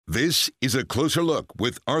This is A Closer Look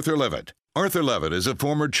with Arthur Levitt. Arthur Levitt is a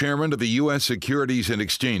former chairman of the U.S. Securities and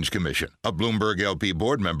Exchange Commission, a Bloomberg LP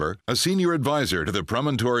board member, a senior advisor to the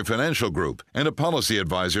Promontory Financial Group, and a policy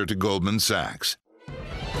advisor to Goldman Sachs.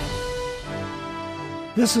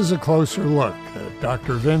 This is A Closer Look at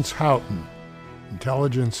Dr. Vince Houghton,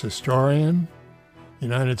 intelligence historian,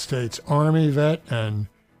 United States Army vet, and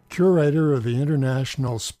curator of the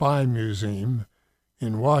International Spy Museum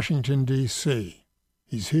in Washington, D.C.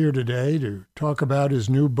 He's here today to talk about his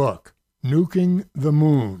new book, Nuking the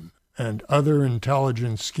Moon, and Other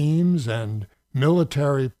Intelligence Schemes and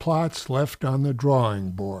Military Plots Left on the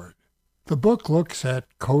Drawing Board. The book looks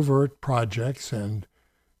at covert projects and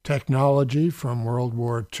technology from World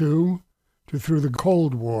War II to through the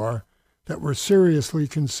Cold War that were seriously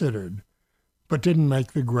considered, but didn't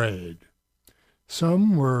make the grade.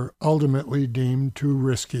 Some were ultimately deemed too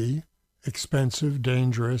risky, expensive,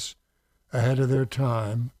 dangerous, ahead of their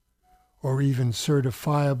time, or even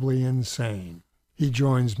certifiably insane. He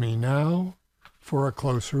joins me now for a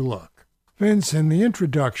closer look. Vince, in the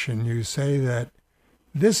introduction, you say that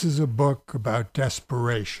this is a book about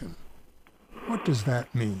desperation. What does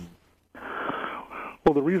that mean?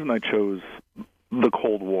 Well, the reason I chose the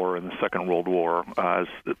Cold War and the Second World War as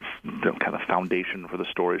the kind of foundation for the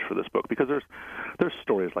stories for this book, because there's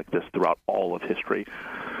stories like this throughout all of history.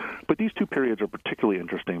 But these two periods are particularly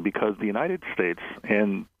interesting because the United States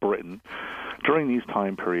and Britain, during these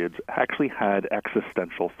time periods, actually had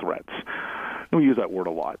existential threats. And we use that word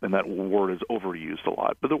a lot, and that word is overused a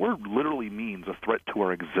lot. But the word literally means a threat to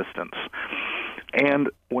our existence. And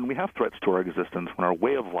when we have threats to our existence, when our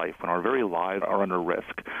way of life, when our very lives are under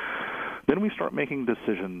risk, then we start making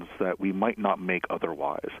decisions that we might not make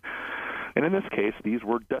otherwise. And in this case, these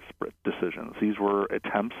were desperate decisions. These were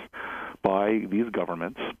attempts by these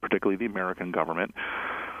governments, particularly the American government,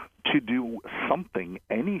 to do something,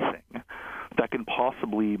 anything, that can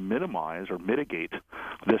possibly minimize or mitigate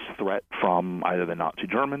this threat from either the Nazi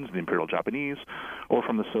Germans, the Imperial Japanese, or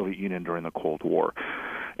from the Soviet Union during the Cold War.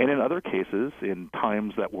 And in other cases, in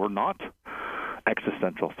times that were not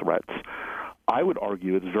existential threats, I would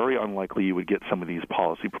argue it's very unlikely you would get some of these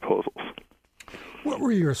policy proposals. What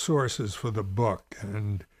were your sources for the book,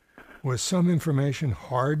 and was some information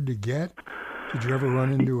hard to get? Did you ever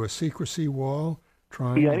run into a secrecy wall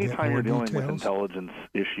trying to get more details? Anytime you're dealing with intelligence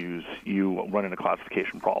issues, you run into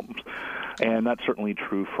classification problems. And that's certainly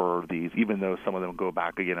true for these, even though some of them go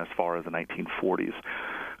back again as far as the 1940s.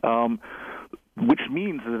 Which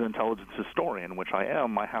means, as an intelligence historian, which I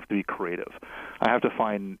am, I have to be creative. I have to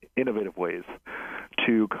find innovative ways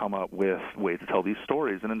to come up with ways to tell these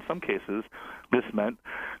stories. And in some cases, this meant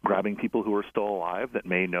grabbing people who are still alive that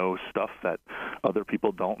may know stuff that other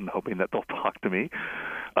people don't and hoping that they'll talk to me,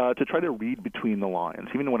 to try to read between the lines.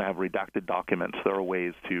 Even when I have redacted documents, there are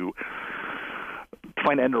ways to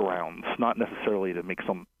find end arounds, not necessarily to make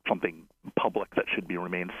something public that should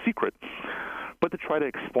remain secret, but to try to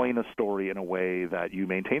explain a story in a way that you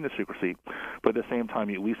maintain the secrecy, but at the same time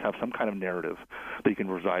you at least have some kind of narrative that you can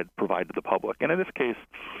provide to the public. And in this case,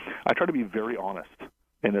 I try to be very honest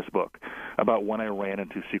in this book about when I ran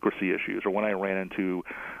into secrecy issues or when I ran into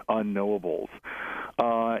unknowables.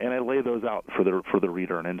 And I lay those out for the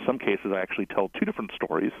reader. And in some cases, I actually tell two different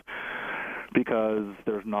stories because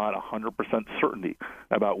there's not 100% certainty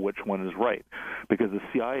about which one is right, because the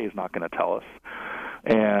CIA is not going to tell us.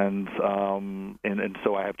 And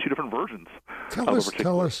so I have two different versions of a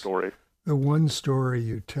particular story. The one story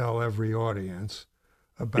you tell every audience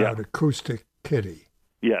about Acoustic Kitty.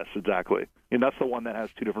 Yes, exactly. And that's the one that has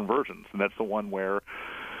two different versions. And that's the one where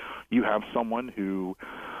you have someone who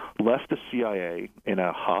left the CIA in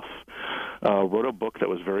a huff, wrote a book that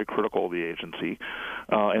was very critical of the agency,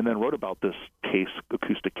 and then wrote about this case,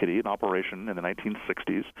 Acoustic Kitty, an operation in the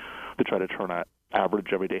 1960s to try to turn an average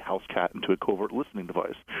everyday house cat into a covert listening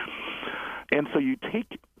device. And so you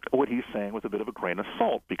take what he's saying with a bit of a grain of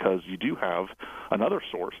salt, because you do have another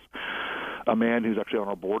source, a man who's actually on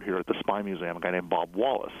our board here at the Spy Museum, a guy named Bob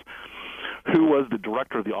Wallace, who was the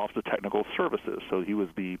director of the Office of Technical Services. So he was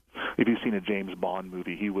if you've seen a James Bond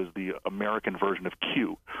movie, he was the American version of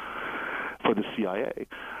Q for the CIA.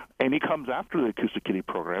 And he comes after the Acoustic Kitty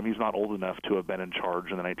program. He's not old enough to have been in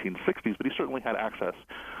charge in the 1960s, but he certainly had access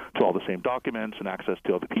to all the same documents and access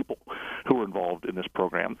to other people who were involved in this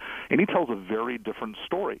program. And he tells a very different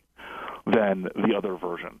story than the other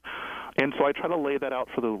version. And so I try to lay that out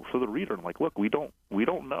for the reader. I'm like, look, we don't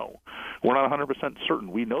know. We're not 100%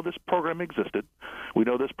 certain. We know this program existed. We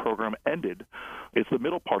know this program ended. It's the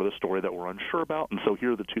middle part of the story that we're unsure about. And so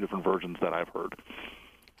here are the two different versions that I've heard.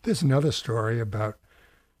 There's another story about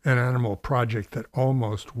an animal project that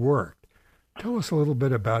almost worked. Tell us a little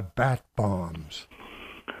bit about bat bombs.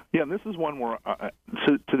 Yeah, and this is one where,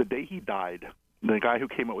 to the day he died, the guy who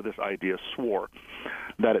came up with this idea swore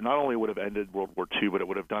that it not only would have ended World War II, but it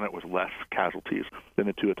would have done it with less casualties than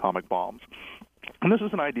the 2 atomic bombs. And this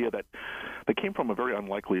is an idea that came from a very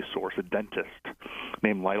unlikely source, a dentist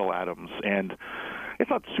named Lytle Adams. And it's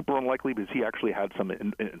not super unlikely because he actually had some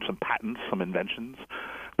patents, some inventions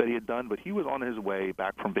that he had done, but he was on his way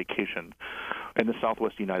back from vacation in the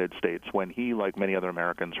southwest United States when he, like many other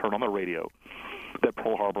Americans, heard on the radio that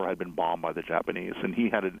Pearl Harbor had been bombed by the Japanese. And he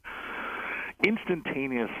had an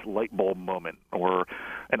instantaneous light bulb moment where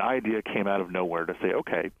an idea came out of nowhere to say,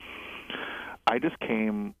 okay, I just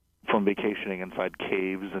came from vacationing inside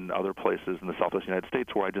caves and other places in the southwest United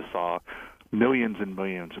States where I just saw millions and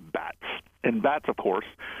millions of bats. And bats, of course,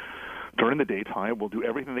 during the daytime will do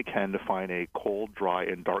everything they can to find a cold, dry,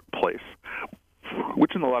 and dark place,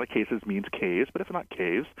 which in a lot of cases means caves, but if not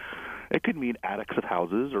caves, it could mean attics of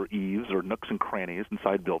houses or eaves or nooks and crannies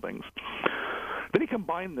inside buildings. Then he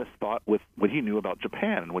combined this thought with what he knew about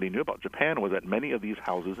Japan. And what he knew about Japan was that many of these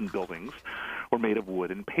houses and buildings were made of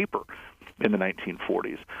wood and paper in the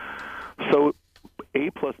 1940s. So A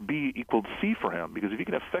plus B equaled C for him, because if you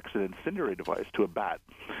can affix an incendiary device to a bat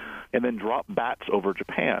and then drop bats over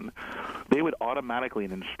Japan, they would automatically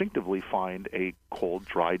and instinctively find a cold,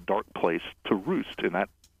 dry, dark place to roost. And that,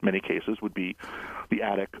 in many cases, would be the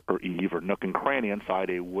attic or eave or nook and cranny inside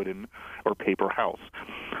a wooden or paper house.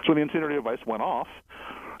 So when the incendiary device went off,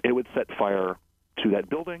 it would set fire to that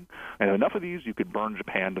building, and enough of these you could burn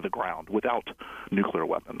Japan to the ground without nuclear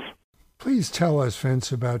weapons. Please tell us,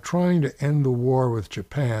 Vince, about trying to end the war with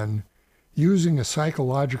Japan using a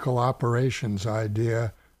psychological operations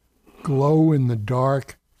idea,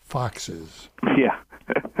 glow-in-the-dark foxes. Yeah.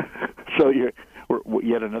 So we're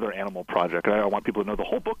yet another animal project. I want people to know the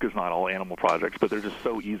whole book is not all animal projects, but they're just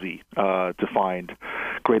so easy to find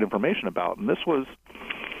great information about. And this was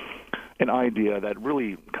an idea that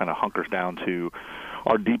really kind of hunkers down to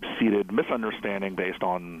our deep-seated misunderstanding based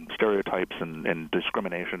on stereotypes and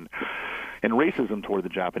discrimination and racism toward the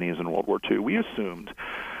Japanese in World War II. We assumed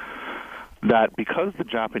that because the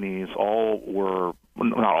Japanese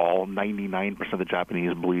not all, 99% of the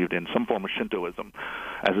Japanese believed in some form of Shintoism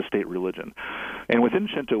as a state religion. And within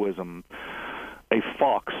Shintoism, a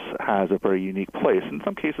fox has a very unique place. In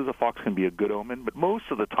some cases, a fox can be a good omen, but most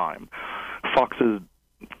of the time, foxes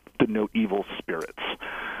denote evil spirits.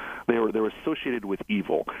 They're associated with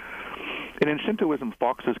evil. And in Shintoism,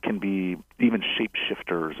 foxes can be even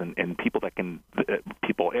shapeshifters and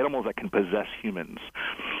animals that can possess humans.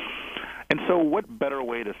 And so what better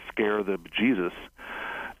way to scare the bejesus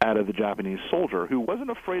out of the Japanese soldier who wasn't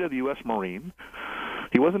afraid of the U.S. Marine,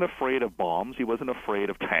 he wasn't afraid of bombs, he wasn't afraid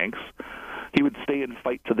of tanks, he would stay and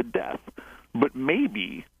fight to the death. But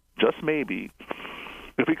maybe, just maybe,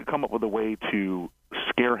 if we could come up with a way to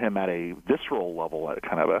scare him at a visceral level, at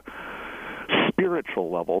kind of a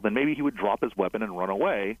spiritual level, then maybe he would drop his weapon and run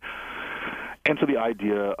away. And so the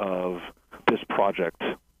idea of this project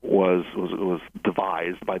was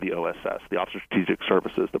devised by the OSS, the Office of Strategic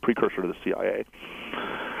Services, the precursor to the CIA.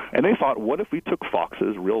 And they thought, what if we took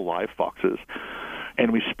foxes, real live foxes,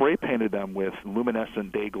 and we spray painted them with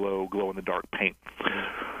luminescent glow-in-the-dark paint,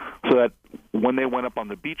 so that when they went up on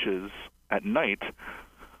the beaches at night,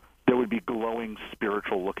 there would be glowing,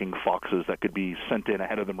 spiritual-looking foxes that could be sent in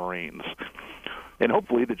ahead of the Marines. And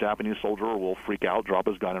hopefully the Japanese soldier will freak out, drop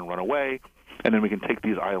his gun, and run away, and then we can take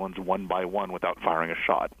these islands one by one without firing a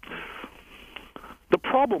shot. The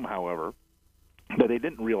problem, however, that they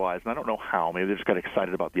didn't realize, and I don't know how, maybe they just got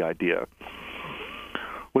excited about the idea,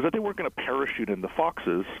 was that they weren't going to parachute in the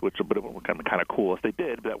foxes, which would have been kind of cool if they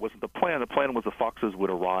did, but that wasn't the plan. The plan was the foxes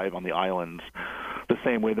would arrive on the islands the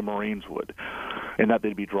same way the Marines would, and that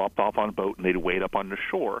they'd be dropped off on a boat and they'd wait up on the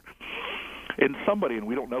shore. And somebody, and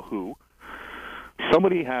we don't know who,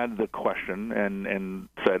 somebody had the question and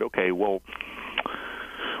said, okay, well,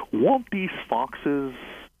 won't these foxes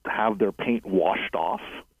have their paint washed off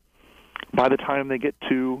by the time they get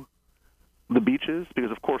to the beaches?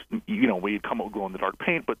 Because, of course, we'd come up with glow-in-the-dark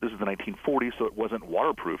paint, but this is the 1940s, so it wasn't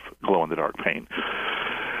waterproof glow-in-the-dark paint.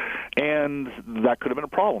 And that could have been a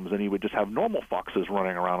problem. Then you would just have normal foxes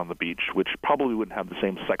running around on the beach, which probably wouldn't have the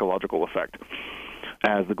same psychological effect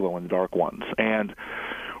as the glow-in-the-dark ones. And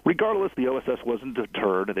regardless, the OSS wasn't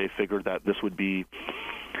deterred. They figured that this would be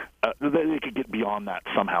that they could get beyond that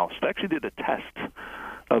somehow. So they actually did a test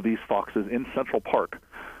of these foxes in Central Park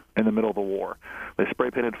in the middle of the war. They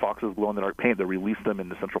spray-painted foxes with glow-in-the-dark paint. They released them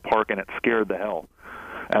into Central Park, and it scared the hell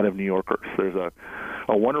out of New Yorkers. There's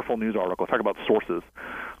a wonderful news article, talk about sources,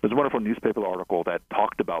 There's a wonderful newspaper article that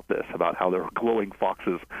talked about this, about how there were glowing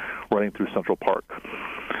foxes running through Central Park.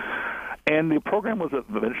 And the program was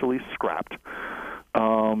eventually scrapped,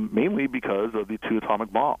 mainly because of the 2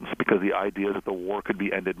 atomic bombs, because the idea that the war could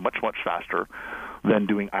be ended much, much faster than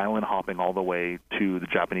doing island hopping all the way to the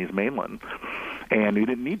Japanese mainland. And we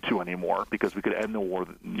didn't need to anymore because we could end the war,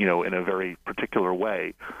 in a very particular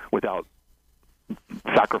way without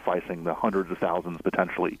sacrificing the hundreds of thousands,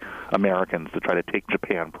 potentially, Americans to try to take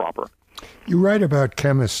Japan proper. You write about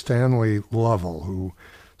chemist Stanley Lovell, who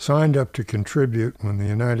signed up to contribute when the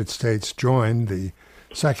United States joined the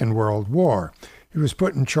Second World War. He was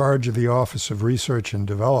put in charge of the Office of Research and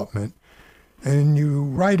Development, and you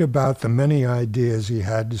write about the many ideas he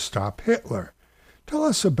had to stop Hitler. Tell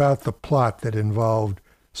us about the plot that involved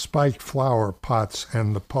spiked flower pots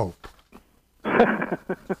and the Pope.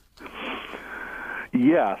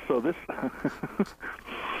 Yeah, so this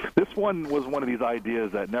this one was one of these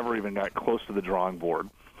ideas that never even got close to the drawing board.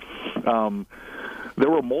 There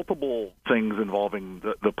were multiple things involving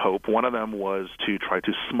the Pope. One of them was to try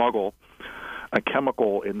to smuggle a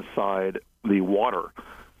chemical inside the water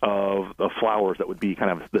of the flowers that would be kind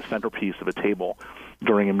of the centerpiece of a table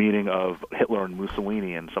during a meeting of Hitler and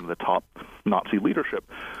Mussolini and some of the top Nazi leadership,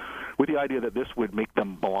 with the idea that this would make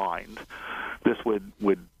them blind. This would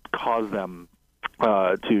cause them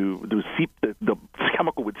to seep, the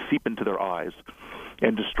chemical would seep into their eyes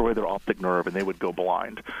and destroy their optic nerve, and they would go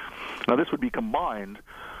blind. Now, this would be combined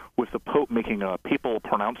with the Pope making a papal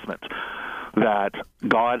pronouncement that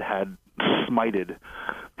God had smited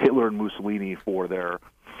Hitler and Mussolini for their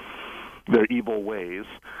evil ways,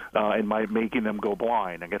 and by making them go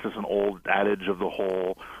blind. I guess it's an old adage of the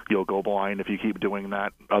whole, you'll go blind if you keep doing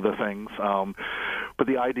that, other things. But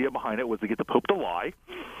the idea behind it was to get the Pope to lie,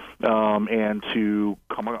 and to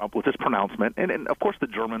come up with this pronouncement. And of course, the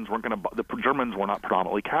Germans were not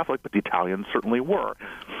predominantly Catholic, but the Italians certainly were.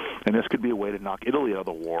 And this could be a way to knock Italy out of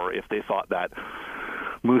the war if they thought that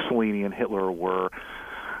Mussolini and Hitler were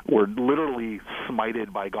literally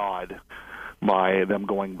smited by God by them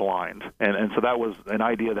going blind. And so that was an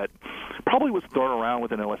idea that probably was thrown around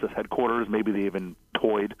within OSS headquarters. Maybe they even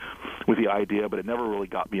toyed with the idea, but it never really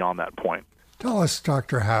got beyond that point. Tell us,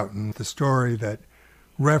 Dr. Houghton, the story that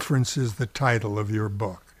references the title of your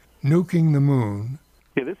book, Nuking the Moon.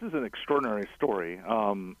 Yeah, this is an extraordinary story.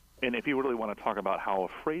 And if you really want to talk about how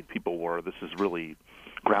afraid people were, this is really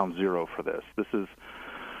ground zero for this. This is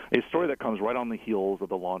a story that comes right on the heels of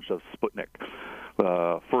the launch of Sputnik,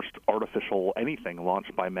 the first artificial anything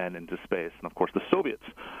launched by men into space. And, of course, the Soviets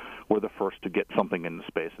were the first to get something into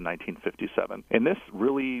space in 1957. And this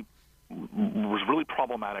really was really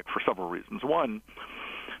problematic for several reasons. One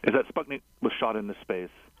is that Sputnik was shot into space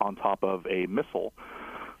on top of a missile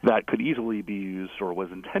that could easily be used, or was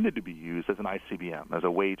intended to be used, as an ICBM, as a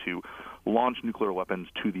way to launch nuclear weapons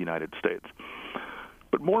to the United States.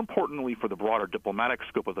 But more importantly, for the broader diplomatic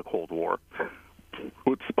scope of the Cold War,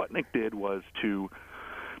 what Sputnik did was to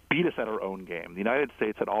beat us at our own game. The United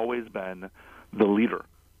States had always been the leader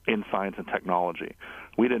in science and technology.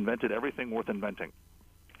 We'd invented everything worth inventing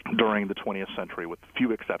during the 20th century, with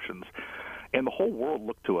few exceptions. And the whole world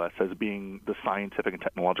looked to us as being the scientific and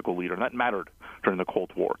technological leader, and that mattered during the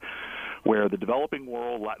Cold War, where the developing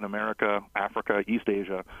world, Latin America, Africa, East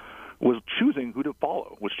Asia, was choosing who to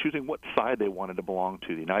follow, was choosing what side they wanted to belong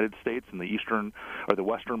to, the United States in the Eastern or the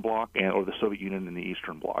Western Bloc, or the Soviet Union in the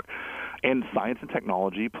Eastern Bloc. And science and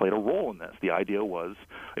technology played a role in this. The idea was,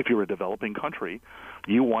 if you were a developing country,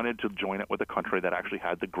 you wanted to join it with a country that actually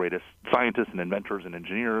had the greatest scientists and inventors and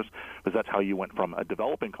engineers, because that's how you went from a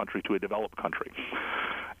developing country to a developed country.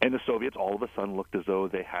 And the Soviets all of a sudden looked as though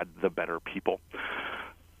they had the better people.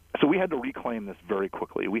 So we had to reclaim this very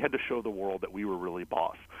quickly. We had to show the world that we were really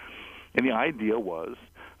boss. And the idea was,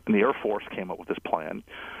 and the Air Force came up with this plan,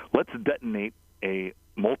 let's detonate a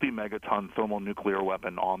multi-megaton thermonuclear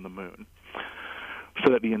weapon on the moon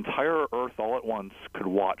so that the entire Earth all at once could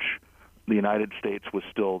watch the United States was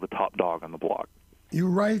still the top dog on the block. You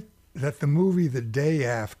write that the movie The Day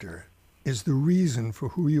After is the reason for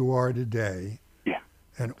who you are today, yeah,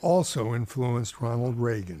 and also influenced Ronald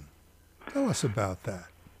Reagan. Tell us about that.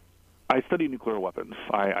 I study nuclear weapons.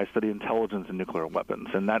 I study intelligence in nuclear weapons,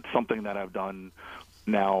 and that's something that I've done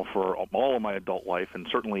now for all of my adult life, and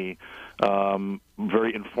certainly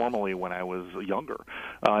very informally when I was younger.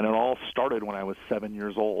 And it all started when I was 7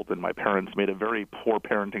 years old, and my parents made a very poor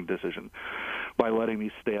parenting decision by letting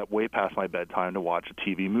me stay up way past my bedtime to watch a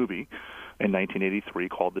TV movie in 1983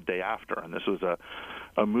 called The Day After. And this was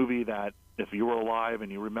a movie that, if you were alive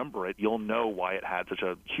and you remember it, you'll know why it had such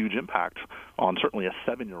a huge impact on certainly a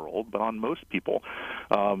 7-year-old, but on most people.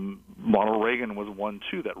 Ronald Reagan was one,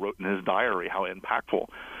 too, that wrote in his diary how impactful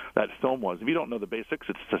that film was. If you don't know the basics,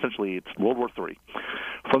 it's World War III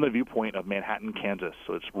from the viewpoint of Manhattan, Kansas.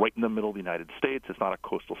 So it's right in the middle of the United States. It's not a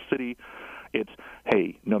coastal city. It's,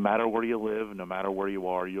 hey, no matter where you live, no matter where you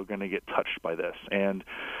are, you're going to get touched by this. And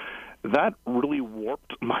that really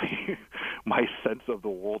warped my sense of the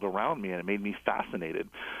world around me, and it made me fascinated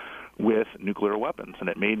with nuclear weapons, and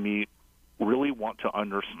it made me really want to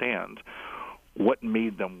understand what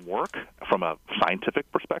made them work from a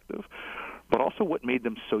scientific perspective, but also what made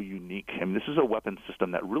them so unique. And this is a weapon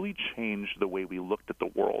system that really changed the way we looked at the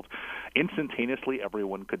world. Instantaneously,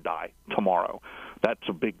 everyone could die tomorrow. That's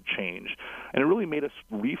a big change. And it really made us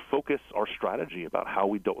refocus our strategy about how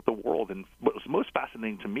we dealt with the world. And what was most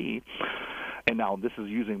fascinating to me, and now this is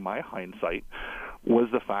using my hindsight, was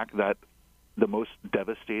the fact that the most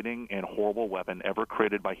devastating and horrible weapon ever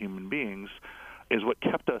created by human beings is what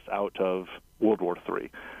kept us out of World War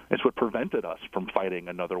III. It's what prevented us from fighting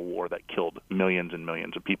another war that killed millions and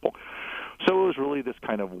millions of people. So it was really this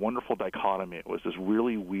kind of wonderful dichotomy. It was this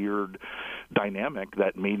really weird dynamic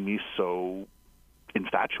that made me so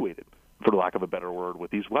infatuated, for the lack of a better word,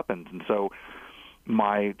 with these weapons. And so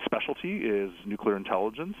my specialty is nuclear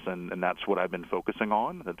intelligence, and that's what I've been focusing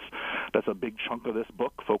on. That's a big chunk of this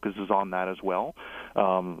book focuses on that as well.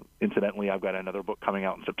 Incidentally, I've got another book coming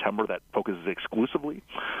out in September that focuses exclusively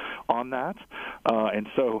on that. And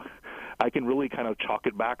so I can really kind of chalk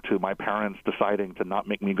it back to my parents deciding to not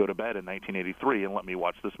make me go to bed in 1983 and let me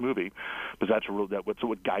watch this movie, because that's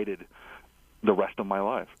what guided the rest of my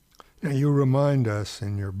life. Now, you remind us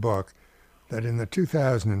in your book that in the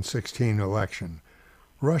 2016 election,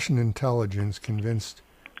 Russian intelligence convinced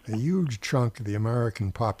a huge chunk of the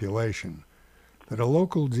American population that a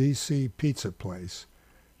local D.C. pizza place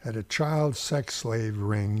had a child sex slave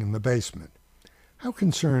ring in the basement. How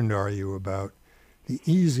concerned are you about the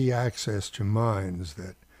easy access to minds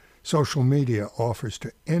that social media offers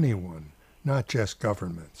to anyone, not just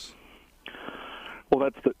governments? Well,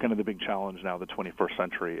 that's kind of the big challenge now, the 21st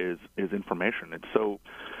century, is information. And so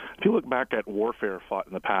if you look back at warfare fought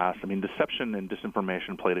in the past, I mean, deception and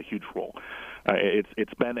disinformation played a huge role.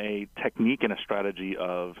 It's been a technique and a strategy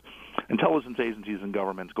of intelligence agencies and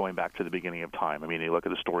governments going back to the beginning of time. I mean, you look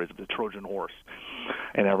at the stories of the Trojan horse,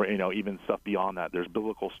 and even stuff beyond that. There's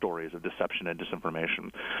biblical stories of deception and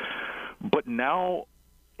disinformation. But now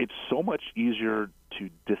it's so much easier to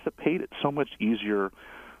dissipate. It's so much easier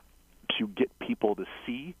to get people to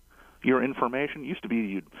see your information. It used to be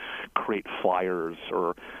you'd create flyers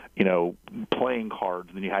or, playing cards,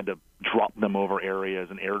 and then you had to drop them over areas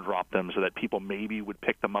and airdrop them so that people maybe would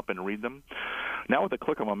pick them up and read them. Now with the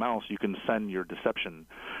click of a mouse, you can send your deception,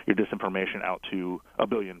 your disinformation out to a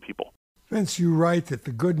billion people. Vince, you write that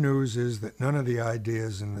the good news is that none of the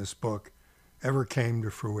ideas in this book ever came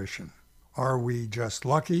to fruition. Are we just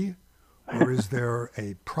lucky, or is there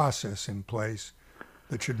a process in place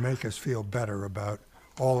that should make us feel better about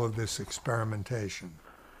all of this experimentation?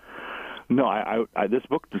 No, this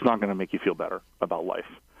book is not going to make you feel better about life.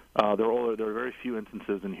 There are very few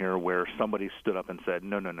instances in here where somebody stood up and said,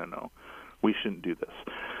 no, we shouldn't do this.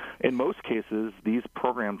 In most cases, these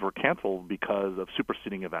programs were canceled because of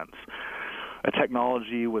superseding events. A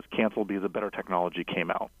technology was canceled because a better technology came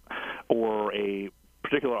out, or a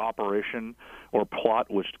particular operation or plot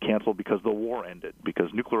was canceled because the war ended, because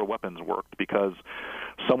nuclear weapons worked, because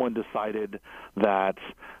someone decided that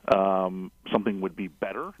something would be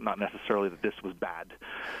better, not necessarily that this was bad.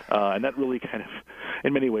 And that really kind of,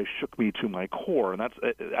 in many ways, shook me to my core. And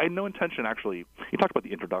I had no intention, actually, you talked about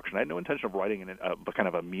the introduction, I had no intention of writing a kind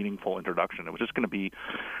of a meaningful introduction. It was just going to be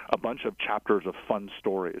a bunch of chapters of fun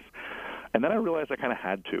stories. And then I realized I kind of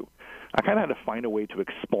had to. I kind of had to find a way to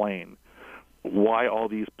explain why all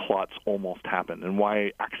these plots almost happened and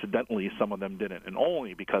why accidentally some of them didn't, and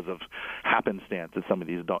only because of happenstance that some of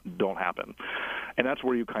these don't happen. And that's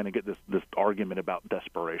where you kind of get this argument about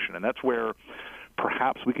desperation. And that's where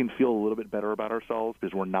perhaps we can feel a little bit better about ourselves,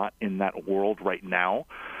 because we're not in that world right now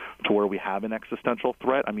to where we have an existential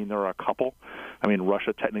threat. I mean, there are a couple. I mean,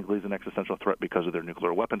 Russia technically is an existential threat because of their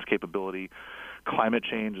nuclear weapons capability. Climate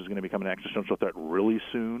change is going to become an existential threat really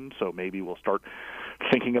soon, so maybe we'll start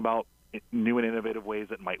thinking about new and innovative ways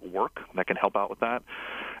that might work that can help out with that.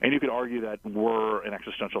 And you could argue that we're an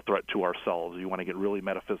existential threat to ourselves. You want to get really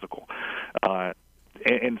metaphysical.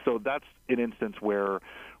 And so that's an instance where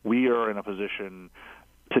we are in a position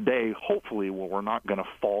today, hopefully, where we're not going to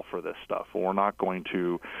fall for this stuff, or we're not going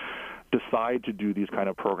to decide to do these kind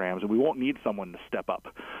of programs, and we won't need someone to step up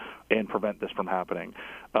and prevent this from happening.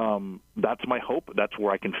 That's my hope. That's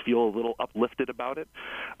where I can feel a little uplifted about it.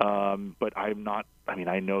 But I'm not,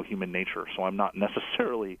 I know human nature, so I'm not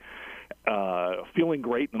necessarily feeling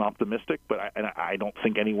great and optimistic, but I don't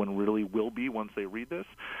think anyone really will be once they read this.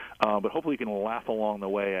 But hopefully you can laugh along the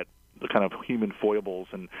way at the kind of human foibles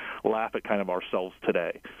and laugh at kind of ourselves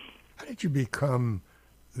today. How did you become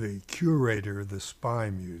the curator of the Spy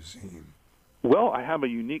Museum? Well, I have a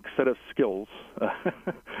unique set of skills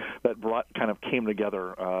that came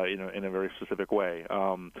together in a very specific way.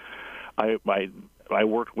 I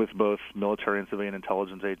worked with both military and civilian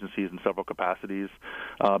intelligence agencies in several capacities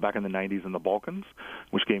back in the 90s in the Balkans,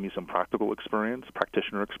 which gave me some practical experience,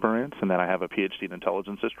 practitioner experience, and then I have a PhD in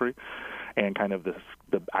intelligence history, and kind of the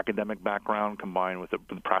academic background combined with the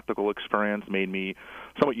practical experience made me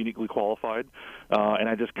somewhat uniquely qualified, and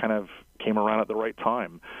I just kind of came around at the right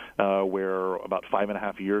time, where about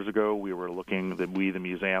 5.5 years ago the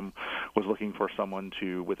museum was looking for someone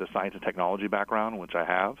with a science and technology background, which I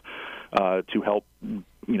have, to help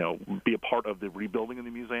be a part of the rebuilding of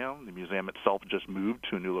the museum. The museum itself just moved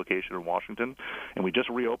to a new location in Washington, and we just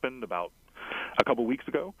reopened about a couple weeks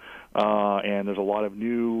ago, and there's a lot of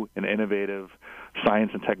new and innovative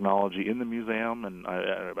science and technology in the museum, and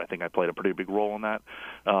I think I played a pretty big role in that,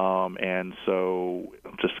 and so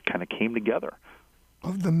it just kind of came together.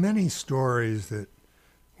 Of the many stories that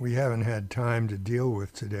we haven't had time to deal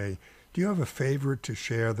with today, do you have a favorite to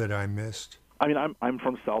share that I missed? I'm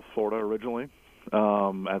from South Florida originally,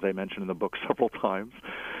 as I mentioned in the book several times.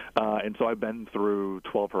 And so I've been through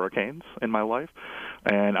 12 hurricanes in my life,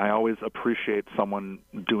 and I always appreciate someone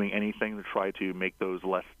doing anything to try to make those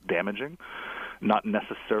less damaging. Not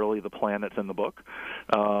necessarily the plan that's in the book,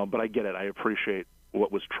 but I get it. I appreciate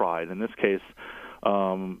what was tried. In this case,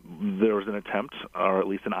 there was an attempt, or at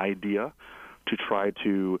least an idea, to try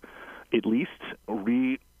to at least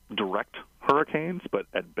redirect hurricanes, but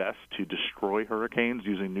at best to destroy hurricanes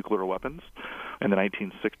using nuclear weapons in the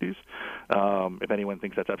 1960s. If anyone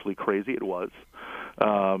thinks that's absolutely crazy, it was.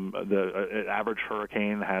 The average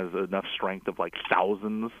hurricane has enough strength of like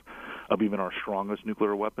thousands of even our strongest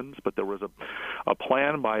nuclear weapons, but there was a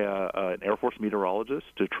plan by an Air Force meteorologist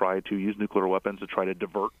to try to use nuclear weapons to try to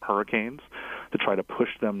divert hurricanes, to try to push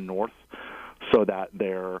them north so that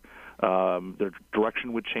their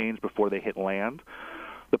direction would change before they hit land.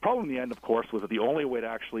 The problem in the end, of course, was that the only way to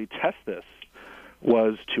actually test this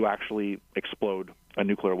was to actually explode a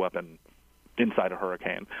nuclear weapon inside a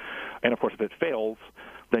hurricane. And, of course, if it fails,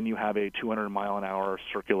 then you have a 200-mile-an-hour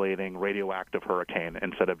circulating radioactive hurricane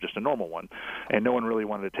instead of just a normal one. And no one really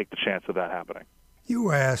wanted to take the chance of that happening.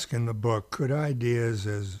 You ask in the book, could ideas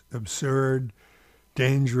as absurd,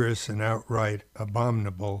 dangerous, and outright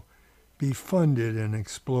abominable be funded and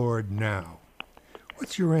explored now?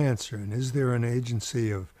 What's your answer, and is there an agency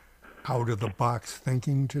of out-of-the-box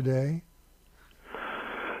thinking today?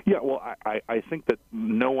 Yeah, well, I think that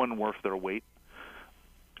no one worth their weight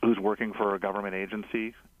who's working for a government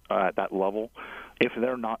agency at that level, if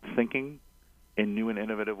they're not thinking in new and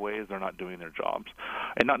innovative ways, they're not doing their jobs.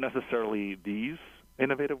 And not necessarily these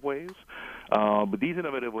innovative ways, but these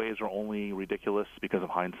innovative ways are only ridiculous because of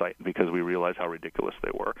hindsight, because we realize how ridiculous they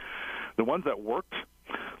were. The ones that worked,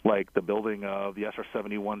 like the building of the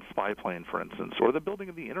SR-71 spy plane, for instance, or the building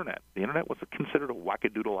of the Internet. The Internet was considered a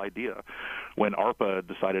wackadoodle idea when ARPA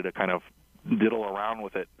decided to kind of diddle around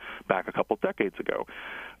with it back a couple decades ago.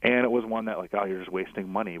 And it was one that, like, oh, you're just wasting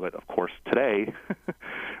money. But, of course, today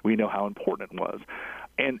we know how important it was.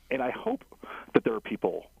 And I hope that there are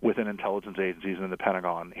people within intelligence agencies and in the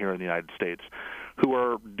Pentagon here in the United States who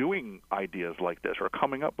are doing ideas like this or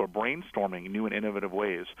coming up or brainstorming new and innovative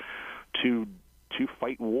ways to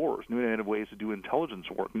fight wars, new and innovative ways to do intelligence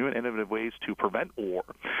work, new and innovative ways to prevent war,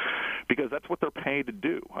 because that's what they're paid to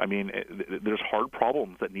do. I mean, there's hard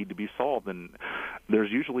problems that need to be solved, and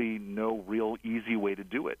there's usually no real easy way to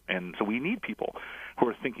do it. And so we need people who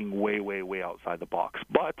are thinking way, way, way outside the box.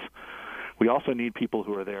 But we also need people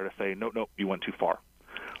who are there to say, no, you went too far.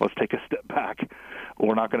 Let's take a step back.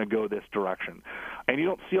 We're not going to go this direction. And you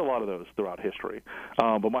don't see a lot of those throughout history.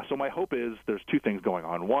 But my hope is there's two things going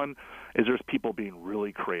on. One is there's people being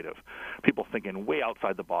really creative, people thinking way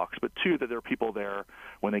outside the box. But two, that there are people there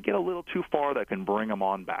when they get a little too far that can bring them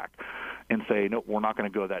on back and say, no, we're not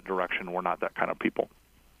going to go that direction. We're not that kind of people.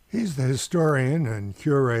 He's the historian and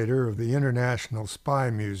curator of the International Spy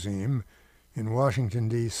Museum in Washington,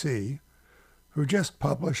 D.C., who just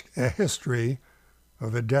published a history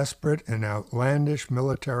of the desperate and outlandish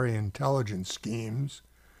military intelligence schemes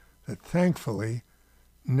that thankfully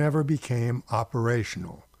never became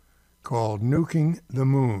operational, called Nuking the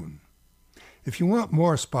Moon. If you want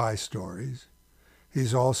more spy stories,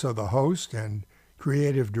 He's also the host and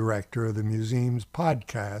creative director of the museum's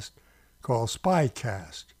podcast called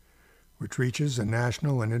Spycast, which reaches a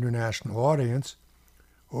national and international audience,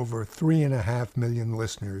 over 3.5 million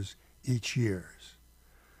listeners each year.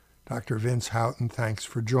 Dr. Vince Houghton, thanks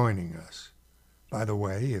for joining us. By the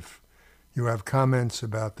way, if you have comments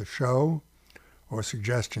about the show or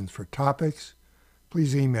suggestions for topics,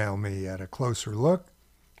 please email me at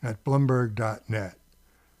acloserlook@bloomberg.net.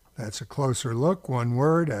 That's a closer look, one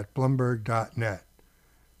word, at bloomberg.net.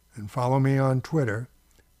 And follow me on Twitter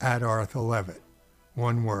at Arthur Levitt,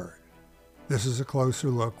 one word. This is A Closer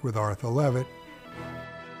Look with Arthur Levitt.